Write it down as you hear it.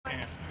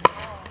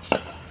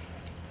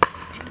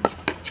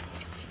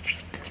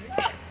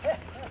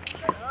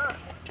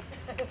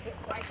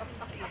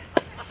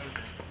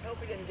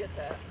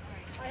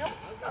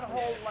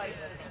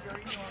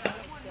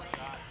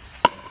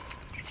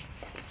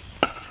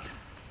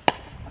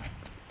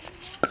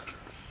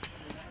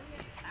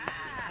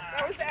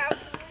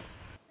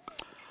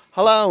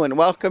Hello and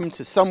welcome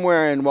to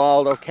Somewhere in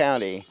Waldo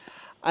County.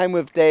 I'm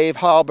with Dave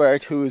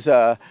Halbert, who's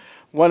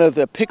one of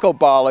the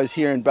pickleballers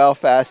here in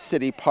Belfast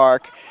City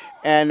Park.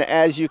 And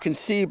as you can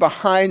see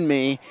behind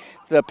me,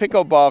 the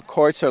pickleball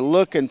courts are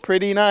looking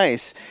pretty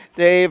nice.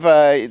 Dave,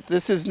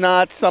 this is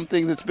not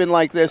something that's been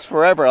like this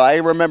forever. I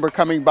remember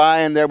coming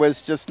by and there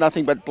was just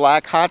nothing but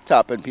black hot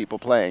tub and people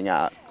playing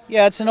out.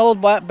 Yeah, it's an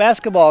old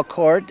basketball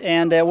court,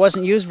 and it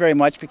wasn't used very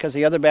much because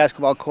the other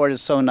basketball court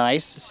is so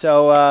nice.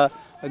 So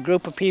a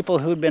group of people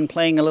who'd been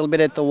playing a little bit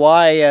at the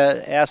Y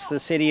asked the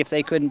city if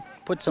they couldn't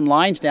put some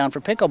lines down for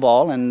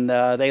pickleball, and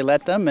they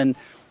let them, and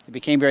it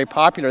became very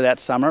popular that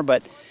summer.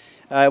 But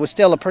it was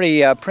still a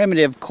pretty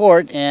primitive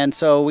court, and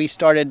so we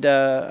started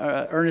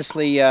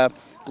earnestly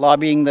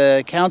lobbying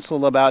the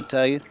council about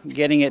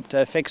getting it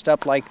fixed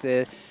up like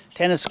the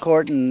tennis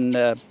court and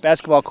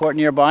basketball court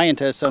nearby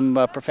into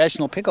some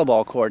professional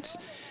pickleball courts.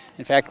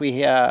 In fact,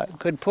 we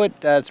could put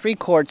 3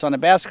 courts on a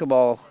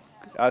basketball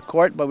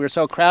court, but we were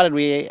so crowded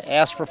we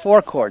asked for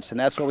 4 courts, and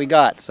that's what we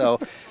got. So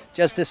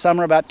just this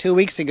summer, about 2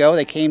 weeks ago,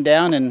 they came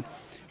down and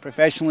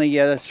professionally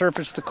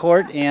surfaced the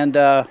court, and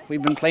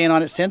we've been playing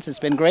on it since. It's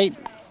been great.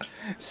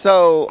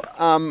 So,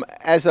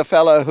 as a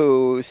fellow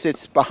who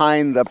sits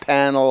behind the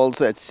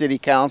panels at City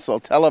Council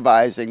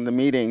televising the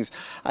meetings,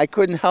 I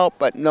couldn't help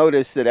but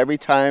notice that every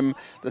time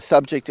the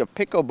subject of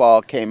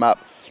pickleball came up,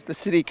 the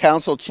City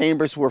Council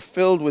chambers were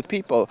filled with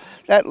people.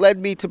 That led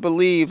me to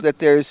believe that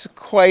there's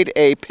quite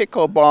a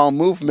pickleball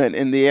movement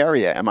in the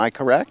area. Am I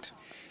correct?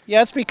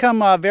 Yeah, it's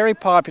become very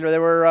popular.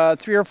 There were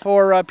 3 or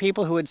 4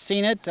 people who had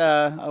seen it.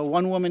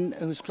 One woman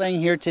who's playing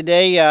here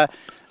today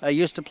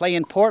used to play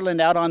in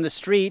Portland out on the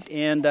street,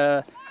 and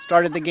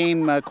started the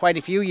game quite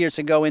a few years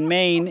ago in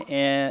Maine,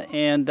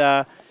 and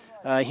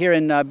here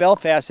in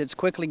Belfast it's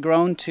quickly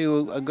grown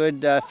to a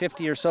good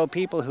 50 or so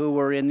people who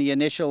were in the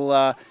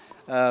initial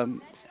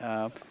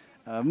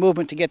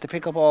movement to get the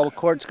pickleball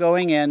courts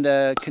going, and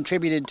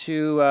contributed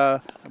to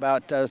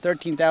about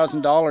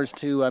 $13,000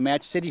 to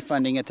match city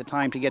funding at the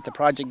time to get the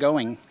project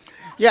going.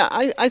 Yeah,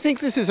 I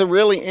think this is a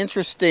really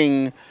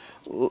interesting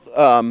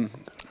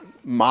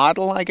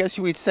model, I guess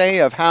you would say,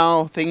 of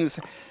how things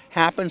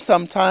happen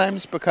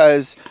sometimes,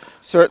 because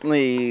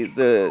certainly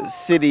the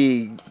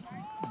city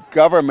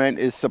government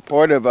is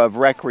supportive of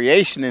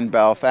recreation in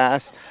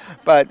Belfast,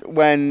 but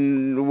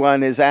when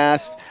one is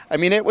asked, I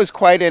mean, it was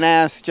quite an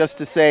ask just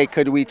to say,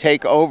 could we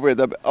take over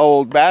the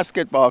old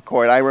basketball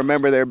court? I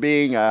remember there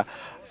being a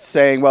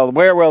saying, well,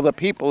 where will the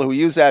people who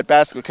use that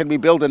basketball, can we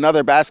build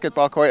another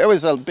basketball court? It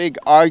was a big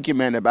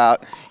argument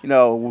about, you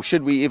know,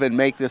 should we even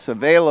make this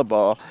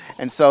available?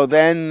 And so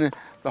then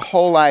the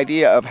whole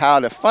idea of how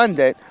to fund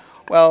it,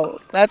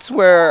 well, that's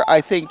where I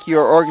think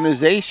your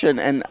organization,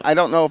 and I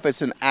don't know if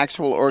it's an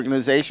actual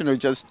organization or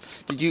just,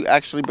 did you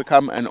actually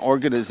become an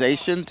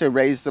organization to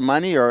raise the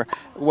money, or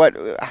what?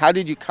 How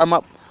did you come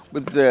up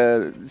with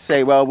the,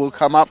 say, well, we'll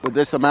come up with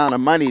this amount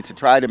of money to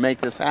try to make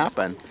this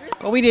happen?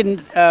 Well, we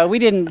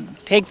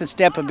didn't take the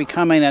step of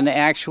becoming an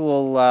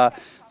actual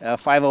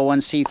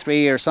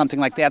 501c3 or something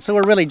like that. So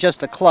we're really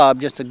just a club,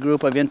 just a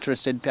group of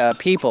interested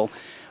people.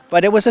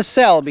 But it was a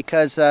sell,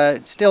 because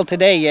still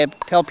today you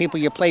tell people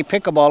you play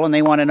pickleball and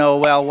they want to know,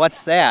 well,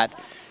 what's that?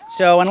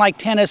 So unlike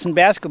tennis and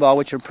basketball,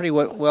 which are pretty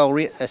well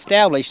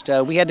established,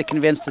 we had to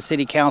convince the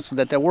city council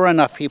that there were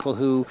enough people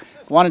who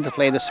wanted to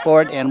play the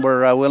sport and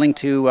were willing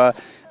to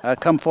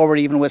come forward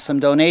even with some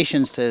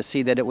donations to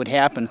see that it would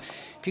happen.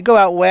 If you go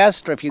out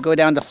west, or if you go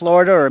down to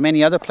Florida or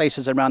many other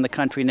places around the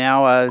country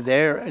now,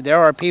 there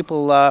are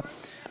people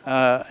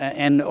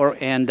and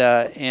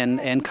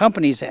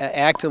companies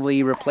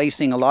actively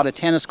replacing a lot of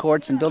tennis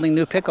courts and building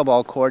new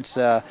pickleball courts,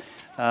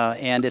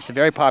 and it's a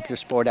very popular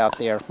sport out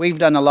there. We've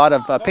done a lot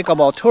of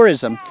pickleball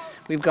tourism.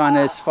 We've gone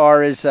as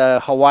far as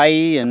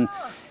Hawaii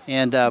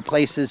and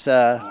places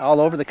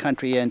all over the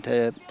country and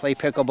to play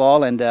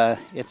pickleball, and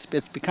it's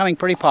becoming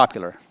pretty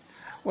popular.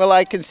 Well,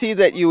 I can see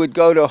that you would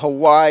go to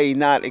Hawaii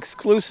not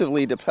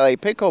exclusively to play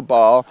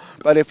pickleball,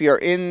 but if you're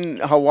in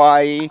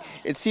Hawaii,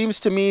 it seems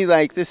to me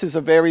like this is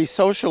a very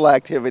social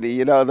activity.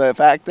 You know, the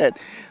fact that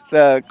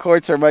the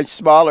courts are much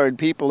smaller and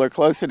people are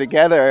closer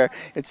together,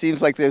 it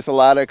seems like there's a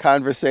lot of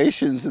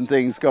conversations and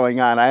things going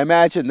on. I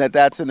imagine that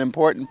that's an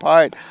important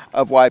part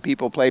of why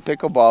people play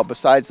pickleball,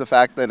 besides the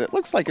fact that it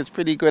looks like it's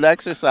pretty good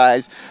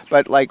exercise,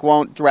 but like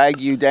won't drag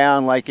you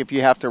down like if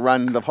you have to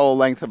run the whole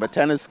length of a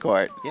tennis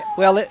court. Yeah,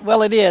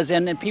 well, it is,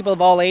 and people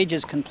of all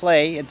ages can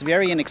play. It's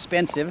very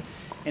inexpensive,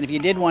 and if you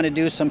did want to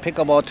do some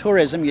pickleball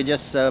tourism, you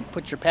just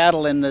put your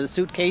paddle in the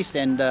suitcase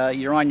and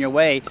you're on your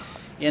way.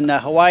 In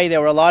Hawaii,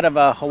 there were a lot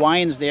of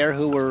Hawaiians there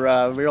who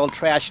were real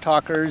trash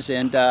talkers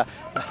and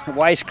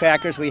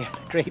wisecrackers. We had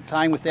a great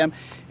time with them.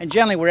 And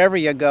generally, wherever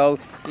you go,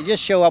 you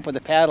just show up with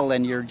a paddle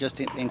and you're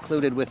just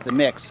included with the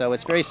mix. So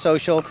it's very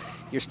social.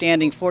 You're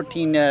standing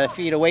 14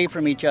 feet away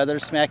from each other,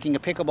 smacking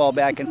a pickleball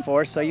back and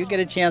forth. So you get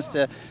a chance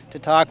to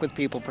talk with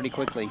people pretty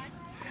quickly.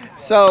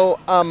 So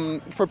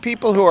for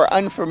people who are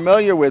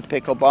unfamiliar with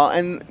pickleball,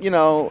 and you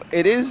know,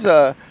 it is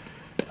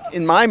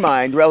in my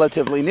mind,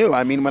 relatively new.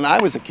 I mean, when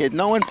I was a kid,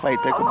 no one played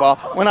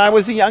pickleball. When I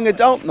was a young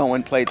adult, no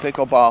one played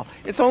pickleball.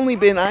 It's only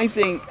been, I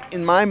think,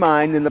 in my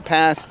mind, in the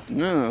past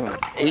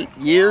 8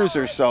 years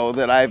or so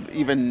that I've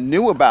even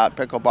knew about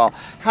pickleball.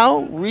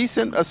 How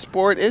recent a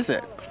sport is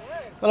it?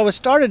 Well, it was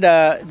started,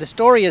 the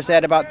story is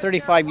that about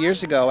 35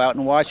 years ago out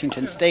in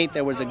Washington State,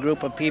 there was a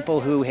group of people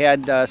who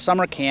had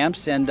summer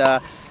camps, and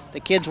the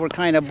kids were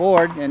kind of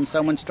bored, and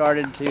someone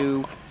started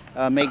to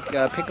make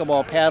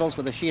pickleball paddles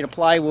with a sheet of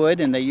plywood,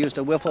 and they used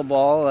a wiffle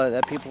ball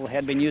that people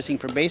had been using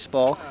for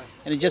baseball,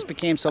 and it just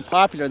became so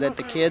popular that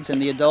the kids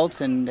and the adults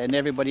and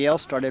everybody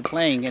else started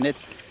playing, and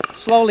it's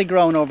slowly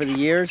grown over the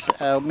years,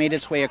 made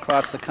its way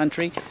across the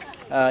country.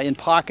 In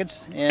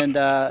pockets, and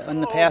in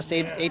the past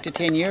 8 to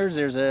 10 years,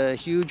 there's a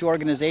huge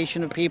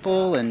organization of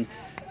people and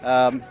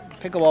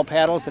pickleball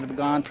paddles that have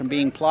gone from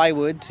being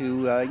plywood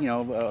to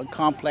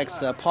complex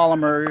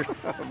polymer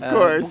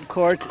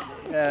course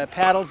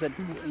paddles that.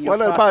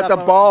 What about the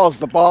balls?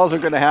 The balls are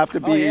going to have to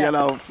be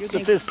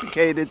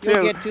sophisticated too.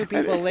 You get two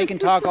people; they can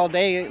talk all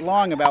day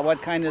long about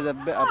what kind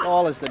of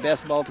ball is the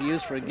best ball to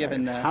use for a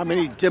given. How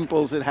many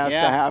dimples it has to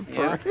have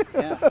for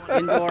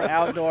indoor,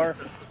 outdoor.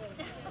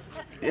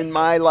 In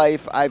my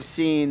life, I've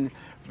seen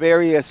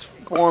various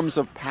forms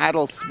of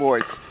paddle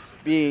sports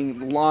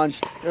being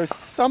launched. There's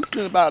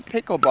something about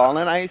pickleball,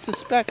 and I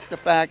suspect the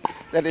fact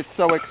that it's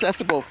so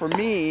accessible for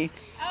me,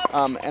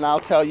 and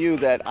I'll tell you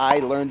that I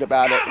learned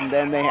about it, and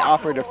then they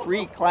offered a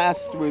free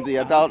class through the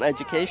adult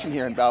education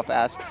here in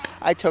Belfast.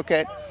 I took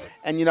it,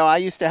 and you know, I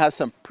used to have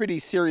some pretty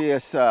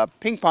serious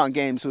ping pong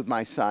games with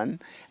my son,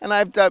 and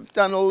I've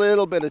done a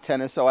little bit of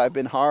tennis, so I've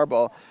been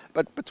horrible.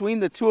 But between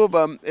the two of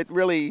them, it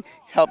really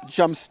helped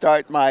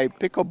jumpstart my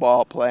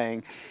pickleball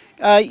playing.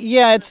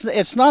 Yeah,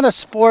 it's not a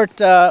sport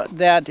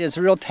that is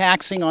real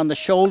taxing on the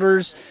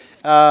shoulders,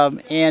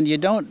 and you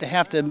don't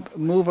have to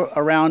move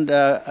around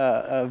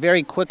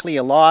very quickly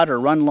a lot or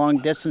run long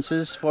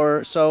distances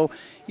so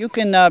you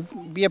can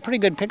be a pretty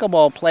good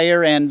pickleball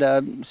player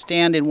and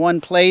stand in one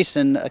place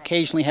and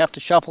occasionally have to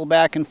shuffle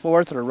back and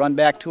forth or run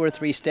back 2 or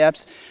 3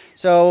 steps.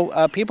 So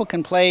people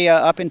can play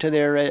up into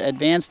their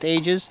advanced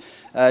ages.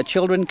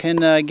 Children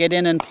can get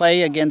in and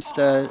play against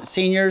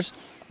seniors.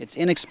 It's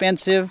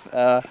inexpensive.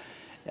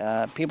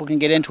 People can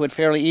get into it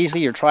fairly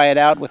easily or try it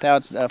out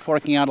without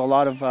forking out a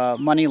lot of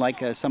money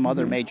like some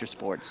other major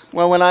sports.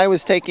 Well, when I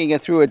was taking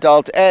it through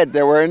adult ed,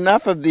 there were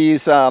enough of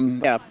these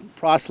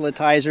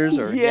proselytizers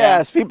or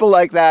people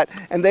like that,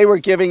 and they were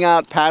giving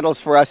out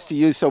paddles for us to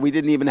use, so we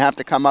didn't even have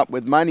to come up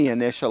with money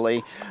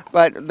initially.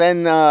 But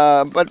then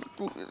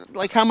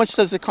like, how much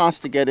does it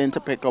cost to get into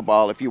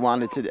pickleball if you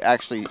wanted to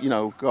actually, you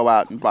know, go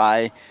out and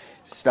buy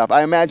stuff?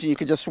 I imagine you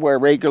could just wear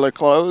regular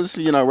clothes,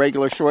 you know,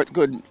 regular short,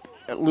 good,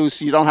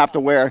 loose. You don't have to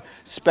wear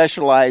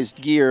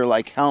specialized gear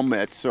like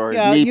helmets or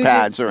knee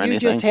pads or anything. You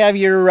just have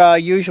your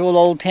usual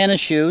old tennis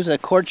shoes.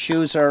 Court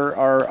shoes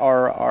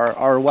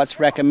are what's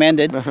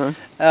recommended.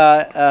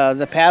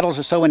 The paddles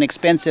are so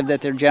inexpensive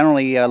that they're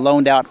generally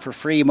loaned out for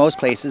free most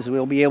places.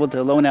 We'll be able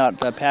to loan out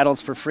paddles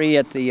for free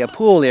at the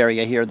pool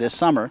area here this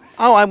summer.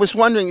 Oh, I was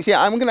wondering. See,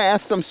 I'm going to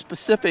ask some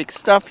specific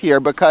stuff here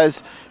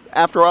because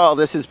after all,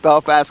 this is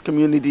Belfast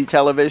Community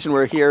Television.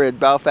 We're here at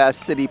Belfast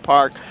City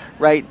Park,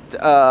 right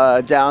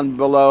down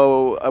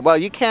below. Well,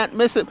 you can't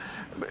miss it.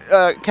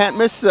 Can't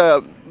miss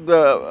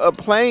the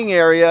playing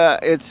area.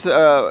 It's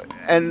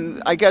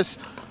and I guess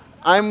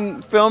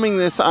I'm filming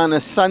this on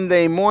a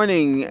Sunday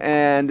morning,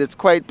 and it's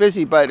quite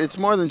busy. But it's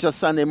more than just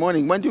Sunday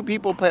morning. When do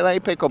people play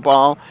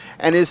pickleball?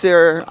 And is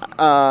there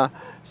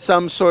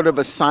some sort of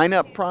a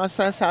sign-up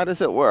process? How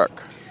does it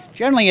work?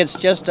 Generally, it's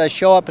just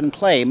show up and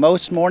play.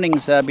 Most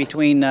mornings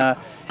between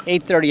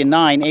 8:30 and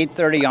 9,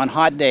 8:30 on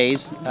hot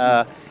days.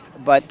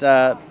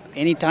 But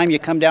anytime you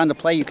come down to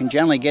play, you can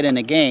generally get in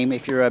a game.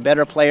 If you're a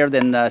better player,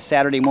 then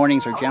Saturday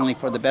mornings are generally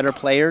for the better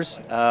players.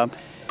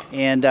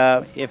 And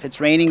if it's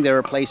raining, there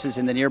are places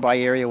in the nearby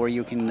area where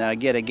you can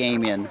get a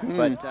game in.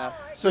 But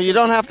so you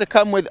don't have to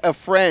come with a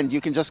friend. You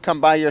can just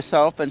come by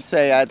yourself and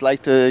say, "I'd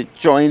like to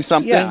join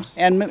something." Yeah,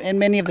 and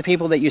many of the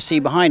people that you see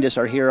behind us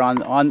are here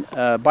on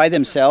by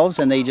themselves,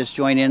 and they just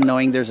join in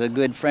knowing there's a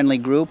good friendly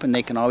group, and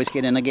they can always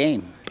get in a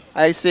game.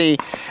 I see.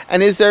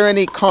 And is there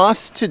any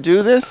cost to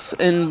do this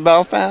in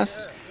Belfast?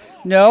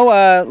 No,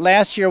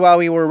 last year while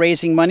we were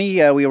raising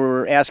money, we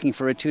were asking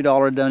for a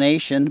 $2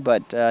 donation,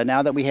 but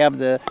now that we have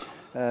the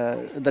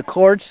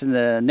courts and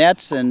the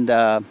nets and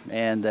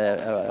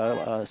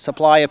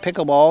supply of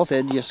pickleballs,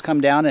 and just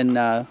come down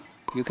and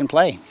you can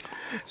play.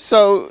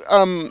 So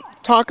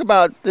talk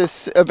about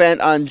this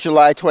event on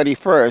July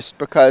 21st,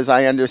 because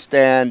I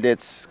understand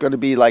it's going to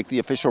be like the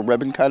official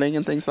ribbon cutting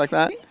and things like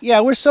that.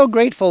 Yeah, we're so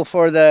grateful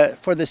for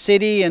the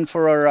city and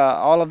for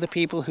all of the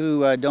people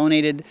who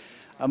donated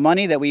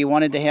money, that we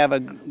wanted to have a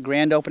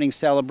grand opening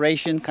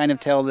celebration, kind of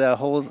tell the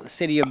whole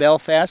city of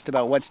Belfast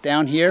about what's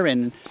down here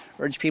and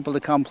urge people to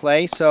come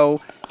play.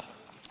 So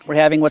we're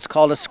having what's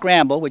called a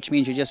scramble, which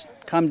means you just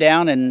come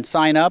down and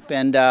sign up,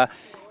 and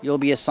you'll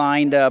be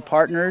assigned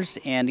partners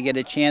and get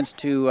a chance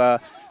to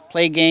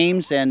play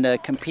games and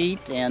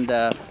compete and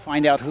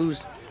find out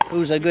who's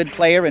who's a good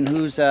player and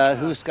who's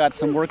got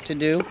some work to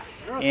do.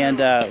 And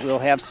we'll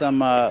have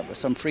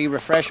some free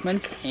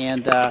refreshments,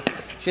 and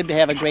should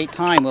have a great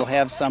time. We'll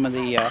have some of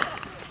the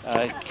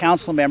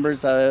council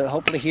members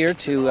hopefully here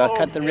to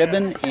cut the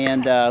ribbon,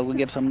 and we'll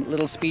give some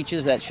little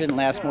speeches that shouldn't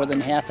last more than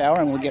a half hour,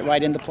 and we'll get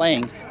right into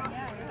playing.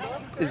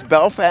 Is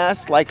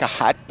Belfast like a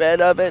hotbed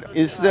of it?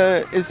 Is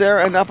there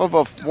enough of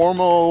a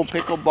formal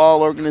pickleball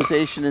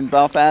organization in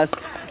Belfast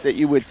that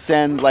you would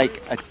send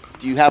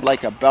do you have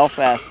like a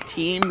Belfast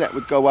team that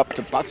would go up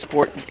to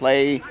Bucksport and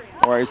play,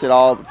 or is it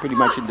all pretty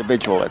much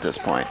individual at this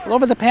point? Well,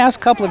 over the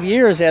past couple of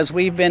years, as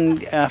we've been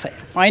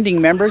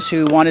finding members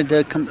who wanted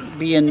to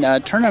be in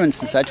tournaments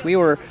and such, we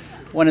were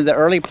one of the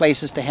early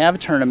places to have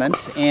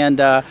tournaments, and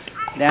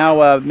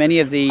now many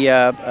of the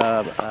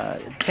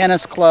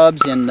tennis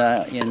clubs in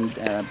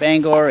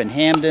Bangor and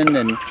Hamden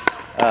and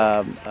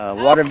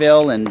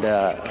Waterville and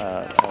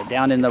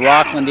down in the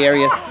Rockland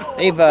area,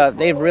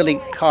 they've really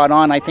caught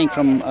on, I think,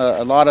 from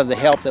a lot of the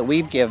help that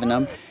we've given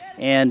them.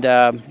 And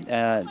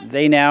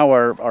they now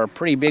are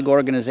pretty big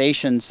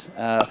organizations.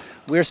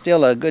 We're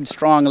still a good,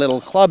 strong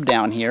little club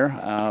down here,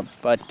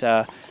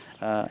 but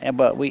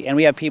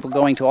we have people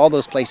going to all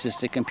those places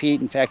to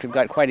compete. In fact, we've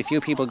got quite a few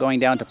people going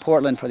down to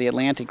Portland for the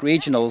Atlantic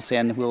Regionals,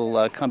 and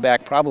we'll come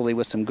back probably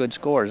with some good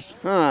scores.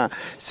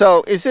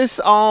 So is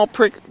this all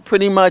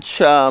pretty much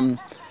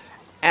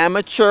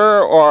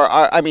amateur, or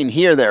I mean,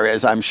 here there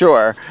is, I'm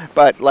sure,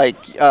 but like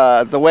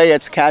the way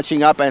it's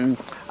catching up, and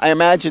I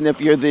imagine if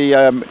you're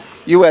the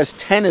U.S.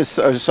 Tennis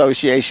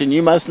Association,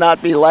 you must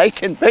not be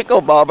liking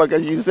pickleball,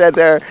 because you said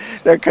they're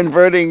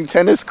converting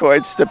tennis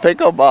courts to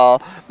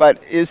pickleball.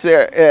 But is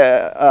there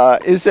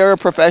a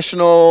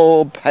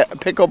professional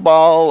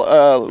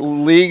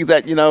pickleball league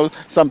that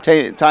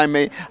sometime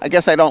may? I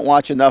guess I don't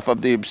watch enough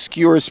of the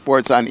obscure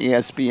sports on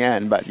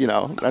ESPN, but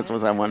that's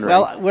what I'm wondering.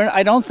 Well,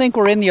 I don't think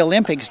we're in the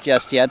Olympics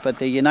just yet, but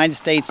the United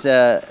States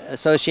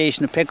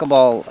Association of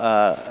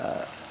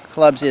Pickleball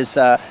Clubs is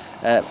a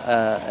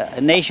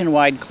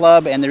nationwide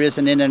club, and there is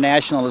an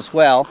international as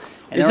well.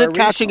 And is it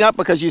catching up,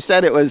 because you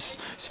said it was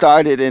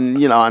started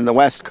in on the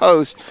West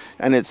Coast,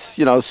 and it's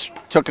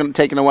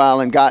taken a while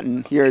and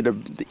gotten here to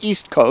the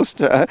East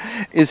Coast?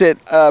 Is it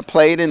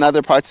played in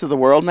other parts of the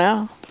world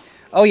now?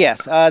 Oh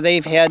yes,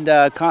 they've had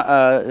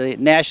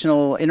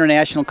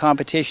international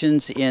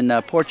competitions in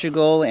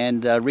Portugal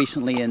and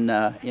recently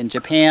in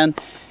Japan,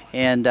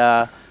 and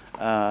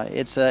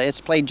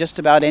it's played just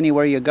about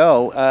anywhere you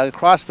go.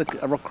 Across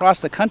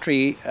the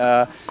country,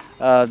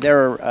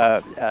 there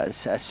are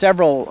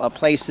several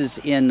places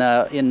in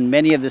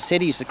many of the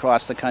cities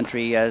across the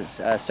country,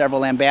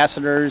 several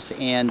ambassadors,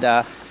 and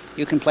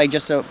you can play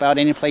just about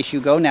any place you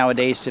go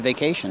nowadays to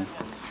vacation.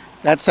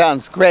 That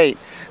sounds great.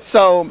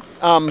 So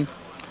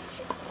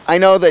I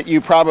know that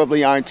you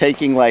probably aren't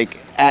taking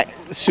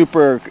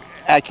super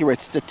accurate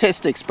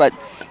statistics, but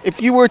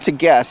if you were to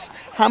guess,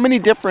 how many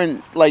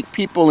different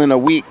people in a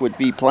week would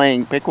be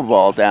playing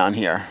pickleball down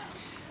here?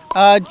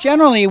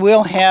 Generally,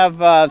 we'll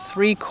have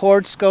 3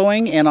 courts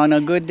going, and on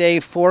a good day,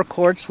 4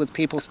 courts with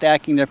people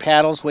stacking their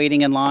paddles,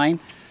 waiting in line.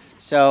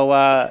 So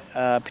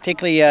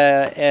particularly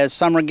as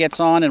summer gets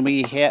on, and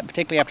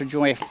particularly after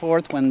July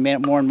 4th, when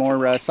more and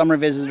more summer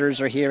visitors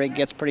are here, it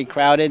gets pretty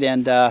crowded,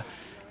 and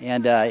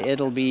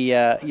it'll be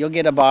you'll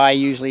get a bye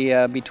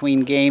usually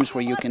between games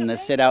where you can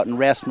sit out and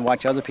rest and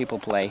watch other people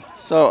play.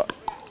 So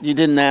you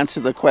didn't answer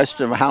the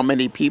question of how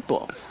many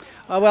people.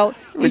 Well,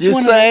 would you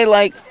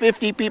say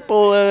 50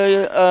 people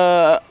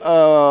a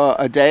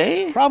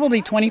day?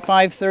 Probably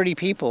 25, 30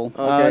 people.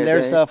 Okay,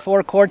 there's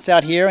 4 courts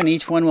out here, and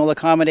each one will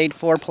accommodate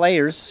 4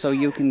 players, so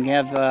you can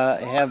have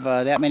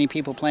that many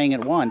people playing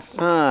at once.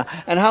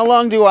 And how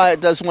long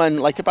does one,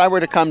 if I were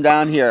to come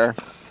down here,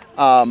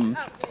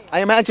 I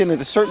imagine at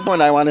a certain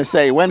point I want to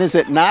say, when is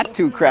it not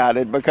too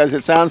crowded? Because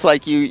it sounds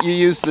like you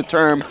use the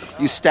term,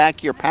 you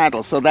stack your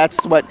paddles. So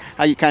that's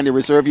how you kind of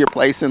reserve your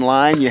place in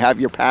line. You have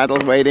your paddle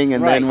waiting,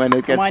 and then when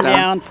it gets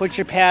down, put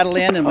your paddle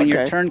in, and when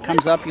your turn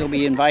comes up, you'll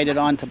be invited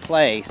on to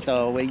play.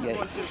 So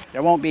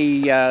there won't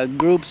be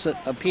groups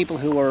of people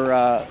who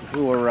are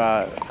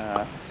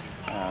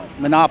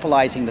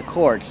monopolizing the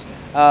courts.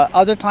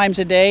 Other times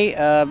a day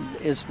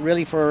is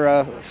really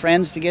for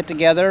friends to get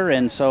together,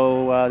 and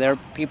so there are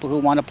people who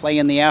want to play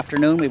in the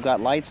afternoon. We've got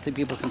lights that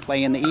people can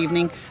play in the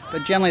evening,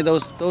 but generally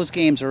those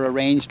games are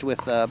arranged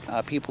with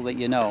people that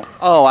you know.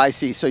 Oh, I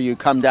see. So you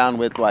come down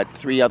with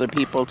 3 other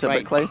people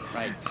typically?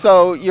 Right.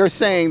 So you're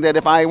saying that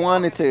if I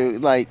wanted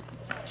to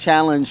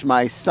challenge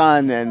my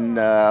son and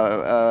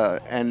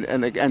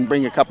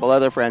bring a couple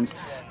other friends,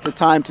 the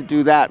time to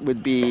do that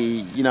would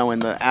be, in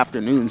the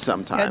afternoon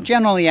sometime. Yeah,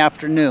 generally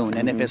afternoon,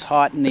 and if it's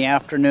hot in the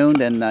afternoon,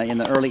 then in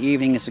the early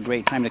evening is a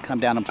great time to come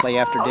down and play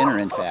after dinner,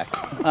 in fact.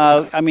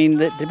 I mean,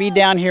 to be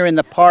down here in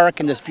the park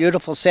in this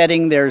beautiful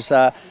setting, there's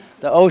the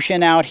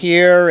ocean out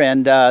here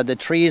and the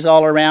trees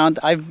all around.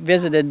 I've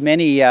visited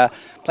many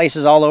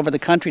places all over the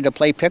country to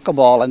play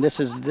pickleball, and this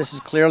is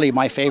clearly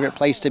my favorite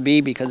place to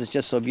be because it's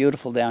just so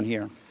beautiful down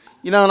here.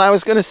 You know, and I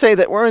was going to say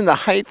that we're in the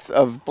height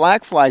of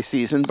black fly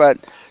season, but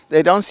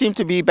they don't seem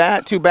to be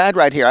too bad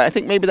right here. I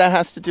think maybe that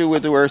has to do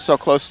with we're so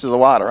close to the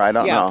water. I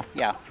don't know.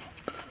 Yeah.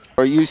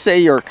 Or you say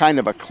you're kind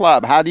of a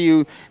club. How do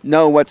you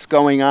know what's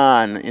going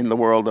on in the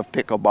world of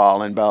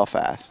pickleball in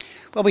Belfast?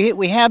 Well,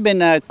 we have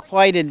been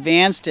quite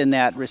advanced in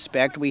that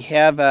respect. We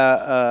have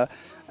a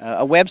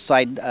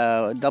website,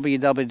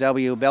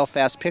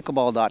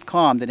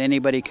 www.belfastpickleball.com, that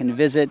anybody can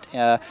visit.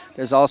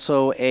 There's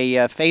also a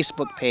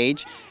Facebook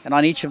page, and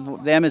on each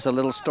of them is a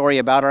little story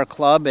about our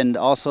club and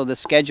also the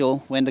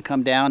schedule, when to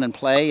come down and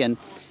play, and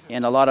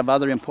a lot of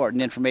other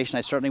important information.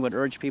 I certainly would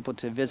urge people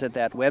to visit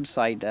that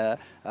website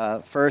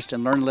first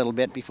and learn a little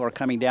bit before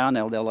coming down.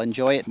 They'll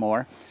enjoy it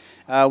more.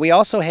 We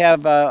also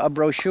have a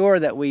brochure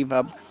that we've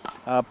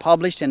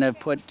published and have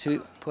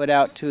put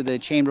out to the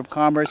Chamber of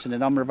Commerce and a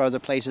number of other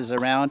places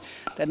around,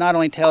 that not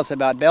only tells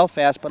about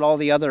Belfast, but all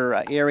the other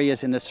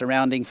areas in the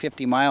surrounding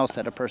 50 miles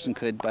that a person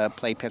could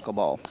play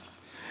pickleball.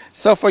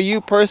 So for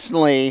you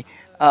personally,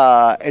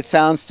 it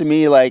sounds to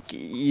me like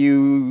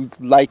you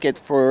like it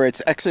for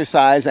its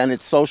exercise and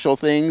its social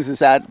things. Is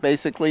that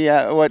basically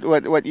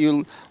what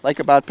you like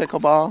about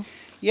pickleball?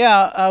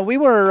 Yeah, we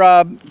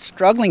were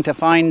struggling to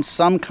find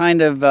some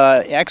kind of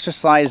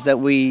exercise that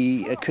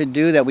we could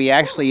do that we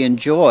actually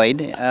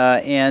enjoyed,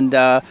 and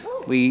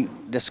we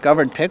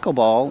discovered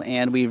pickleball,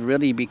 and we've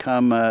really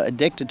become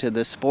addicted to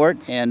this sport.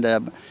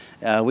 And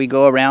we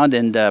go around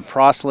and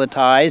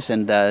proselytize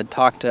and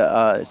talk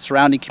to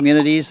surrounding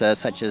communities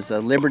such as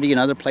Liberty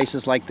and other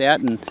places like that,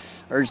 and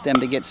urge them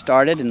to get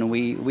started. And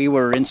we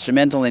were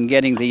instrumental in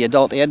getting the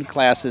adult ed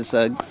classes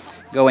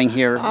going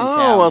here in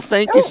town. Oh, well,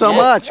 thank you so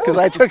much, because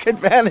I took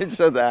advantage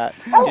of that.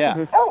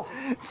 Yeah.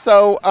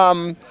 So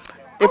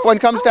if one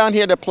comes down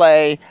here to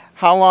play,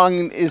 how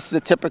long is the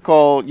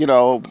typical,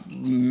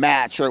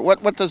 match? Or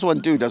what does one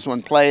do? Does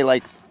one play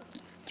like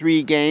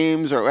 3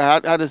 games, or how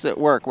does it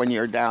work when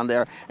you're down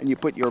there and you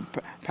put your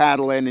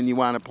paddle in and you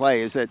want to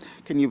play?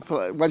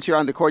 Once you're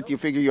on the court, do you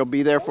figure you'll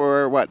be there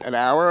for what, an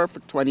hour, for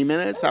 20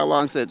 minutes? How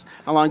long do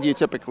you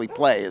typically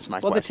play is my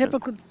question.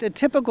 Well, the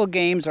typical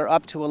games are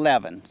up to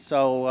 11.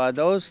 So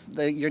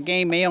your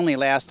game may only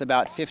last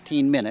about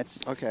 15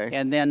 minutes. Okay.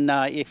 And then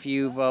if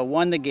you've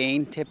won the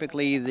game,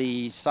 typically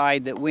the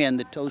side that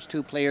win, those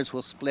 2 players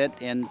will split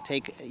and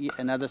take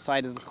another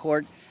side of the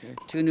court. Okay.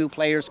 2 new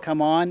players come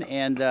on,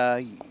 and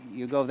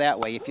you go that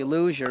way. If you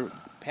lose, your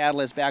paddle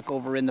is back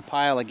over in the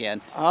pile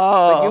again.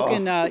 Oh.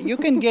 But you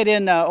can get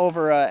in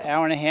over an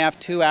hour and a half,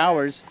 2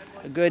 hours,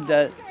 a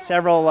good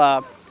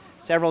several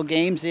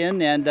games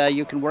in, and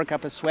you can work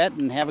up a sweat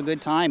and have a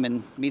good time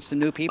and meet some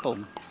new people.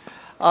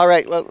 All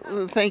right. Well,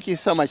 thank you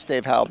so much,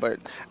 Dave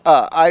Halbert.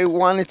 I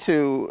wanted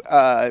to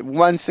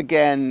once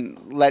again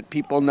let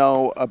people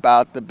know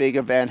about the big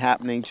event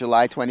happening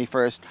July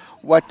 21st.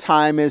 What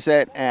time is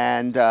it,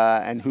 and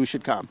who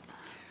should come?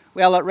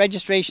 Well,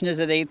 registration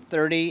is at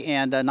 8:30,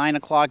 and 9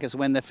 o'clock is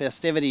when the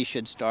festivities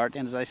should start.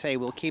 And as I say,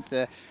 we'll keep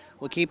the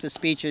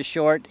speeches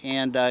short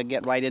and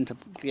get right into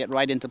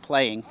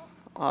playing.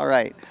 All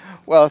right.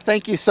 Well,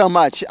 thank you so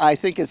much. I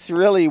think it's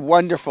really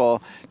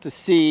wonderful to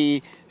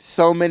see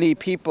so many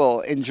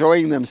people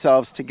enjoying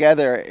themselves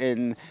together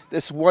in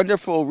this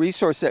wonderful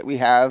resource that we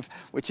have,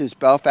 which is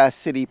Belfast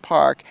City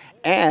Park,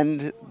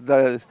 and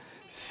the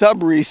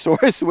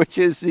sub-resource, which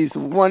is these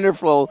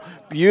wonderful,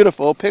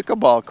 beautiful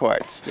pickleball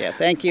courts. Yeah,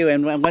 thank you,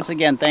 and once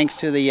again, thanks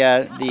to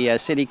the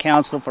City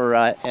Council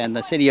and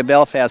the City of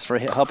Belfast for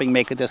helping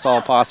make this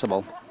all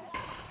possible.